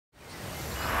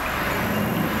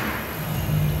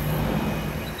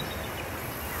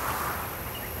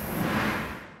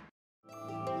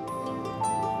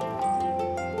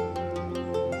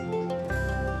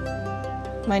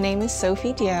My name is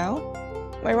Sophie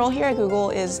Diao. My role here at Google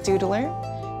is doodler,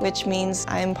 which means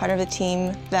I am part of the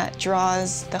team that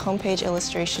draws the homepage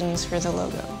illustrations for the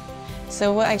logo.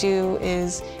 So what I do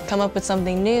is come up with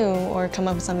something new or come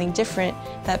up with something different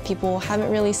that people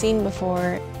haven't really seen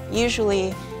before.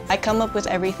 Usually, I come up with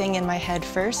everything in my head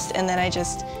first, and then I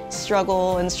just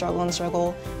struggle and struggle and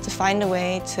struggle to find a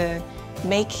way to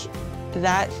make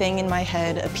that thing in my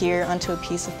head appear onto a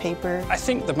piece of paper. I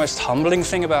think the most humbling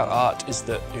thing about art is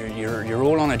that you're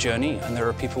all on a journey, and there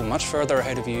are people much further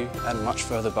ahead of you and much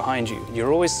further behind you.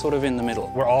 You're always sort of in the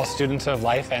middle. We're all students of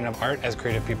life and of art as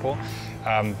creative people,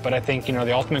 but I think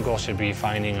the ultimate goal should be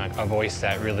finding a voice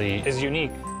that really is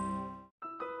unique.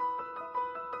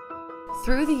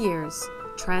 Through the years,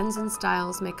 trends and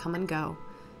styles may come and go,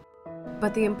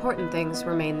 but the important things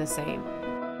remain the same.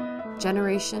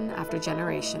 Generation after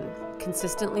generation,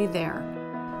 consistently there,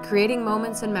 creating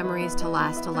moments and memories to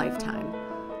last a lifetime.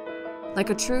 Like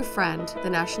a true friend, the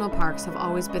national parks have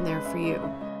always been there for you,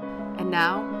 and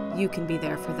now you can be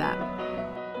there for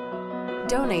them.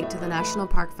 Donate to the National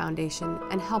Park Foundation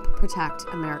and help protect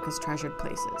America's treasured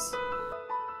places.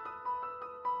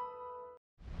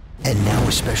 And now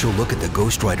a special look at the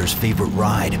Ghost Rider's favorite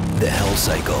ride, the Hell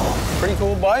Cycle. Pretty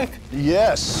cool bike.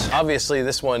 Yes. Obviously,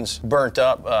 this one's burnt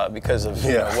up because of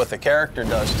what the character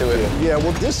does to it. Yeah,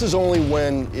 well, this is only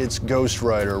when it's Ghost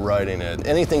Rider riding it.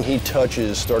 Anything he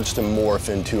touches starts to morph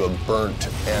into a burnt,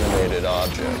 animated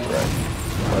object, right?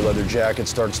 My leather jacket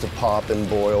starts to pop and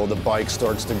boil. The bike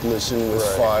starts to glisten with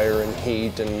fire and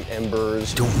heat and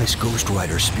embers. Don't miss Ghost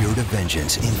Rider Spirit of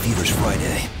Vengeance in theaters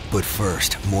Friday. But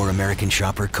first, more American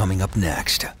Shopper coming up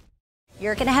next.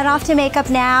 You're gonna head off to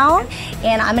makeup now,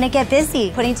 and I'm gonna get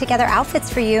busy putting together outfits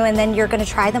for you, and then you're gonna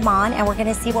try them on, and we're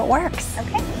gonna see what works,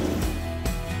 okay?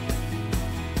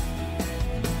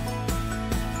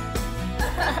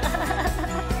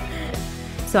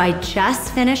 So I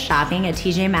just finished shopping at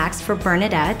TJ Maxx for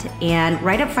Bernadette, and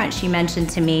right up front she mentioned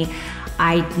to me,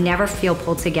 I never feel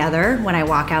pulled together when I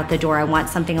walk out the door. I want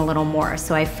something a little more.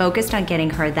 So I focused on getting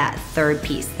her that third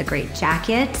piece, the great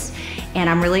jacket, and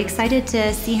I'm really excited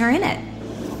to see her in it.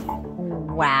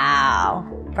 Wow,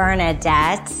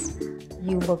 Bernadette,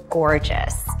 you look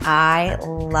gorgeous. I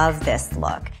love this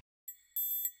look.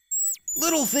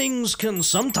 Little things can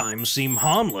sometimes seem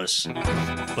harmless,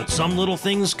 but some little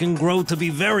things can grow to be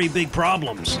very big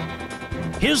problems.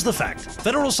 Here's the fact.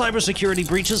 Federal cybersecurity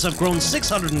breaches have grown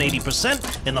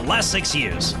 680% in the last 6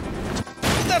 years.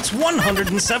 That's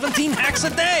 117 hacks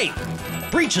a day!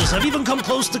 Breaches have even come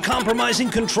close to compromising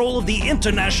control of the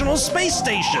International Space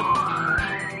Station.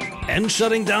 And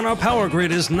shutting down our power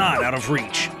grid is not out of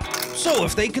reach. So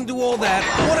if they can do all that,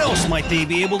 what else might they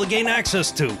be able to gain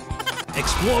access to?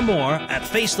 Explore more at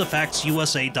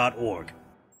facethefactsusa.org.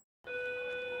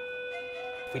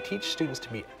 We teach students to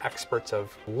be experts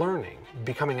of learning.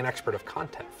 Becoming an expert of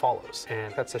content follows.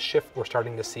 And that's a shift we're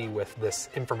starting to see with this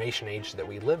information age that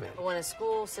we live in. When a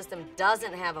school system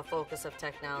doesn't have a focus of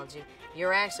technology,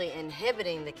 you're actually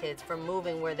inhibiting the kids from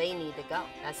moving where they need to go.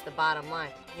 That's the bottom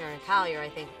line. Here in Collier, I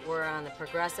think we're on the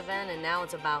progressive end, and now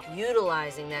it's about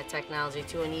utilizing that technology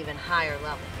to an even higher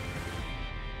level.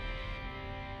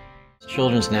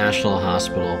 Children's National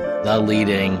Hospital, the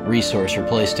leading resource or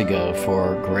place to go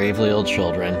for gravely ill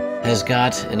children, has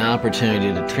got an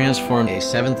opportunity to transform a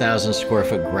 7,000 square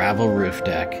foot gravel roof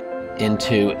deck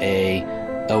into a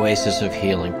oasis of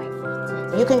healing.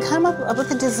 You can come up with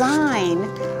a design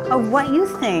of what you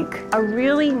think a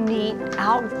really neat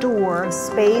outdoor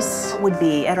space would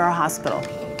be at our hospital.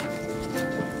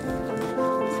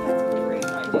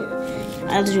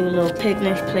 I drew a little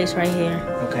picnic place right here.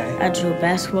 Okay. I drew a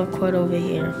basketball court over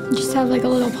here. Just have like a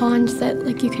little pond that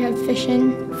like you could have fish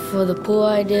in. For the pool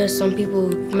idea, some people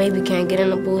maybe can't get in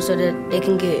the pool so that they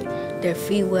can get their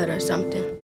feet wet or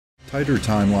something. Tighter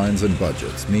timelines and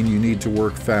budgets mean you need to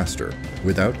work faster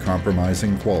without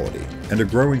compromising quality. And a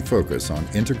growing focus on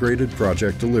integrated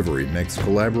project delivery makes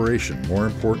collaboration more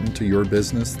important to your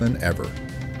business than ever.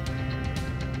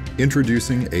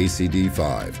 Introducing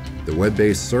ACD5, the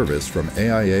web-based service from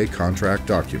AIA Contract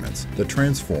Documents that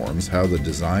transforms how the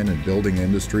design and building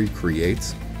industry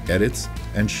creates, edits,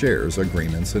 and shares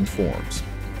agreements and forms.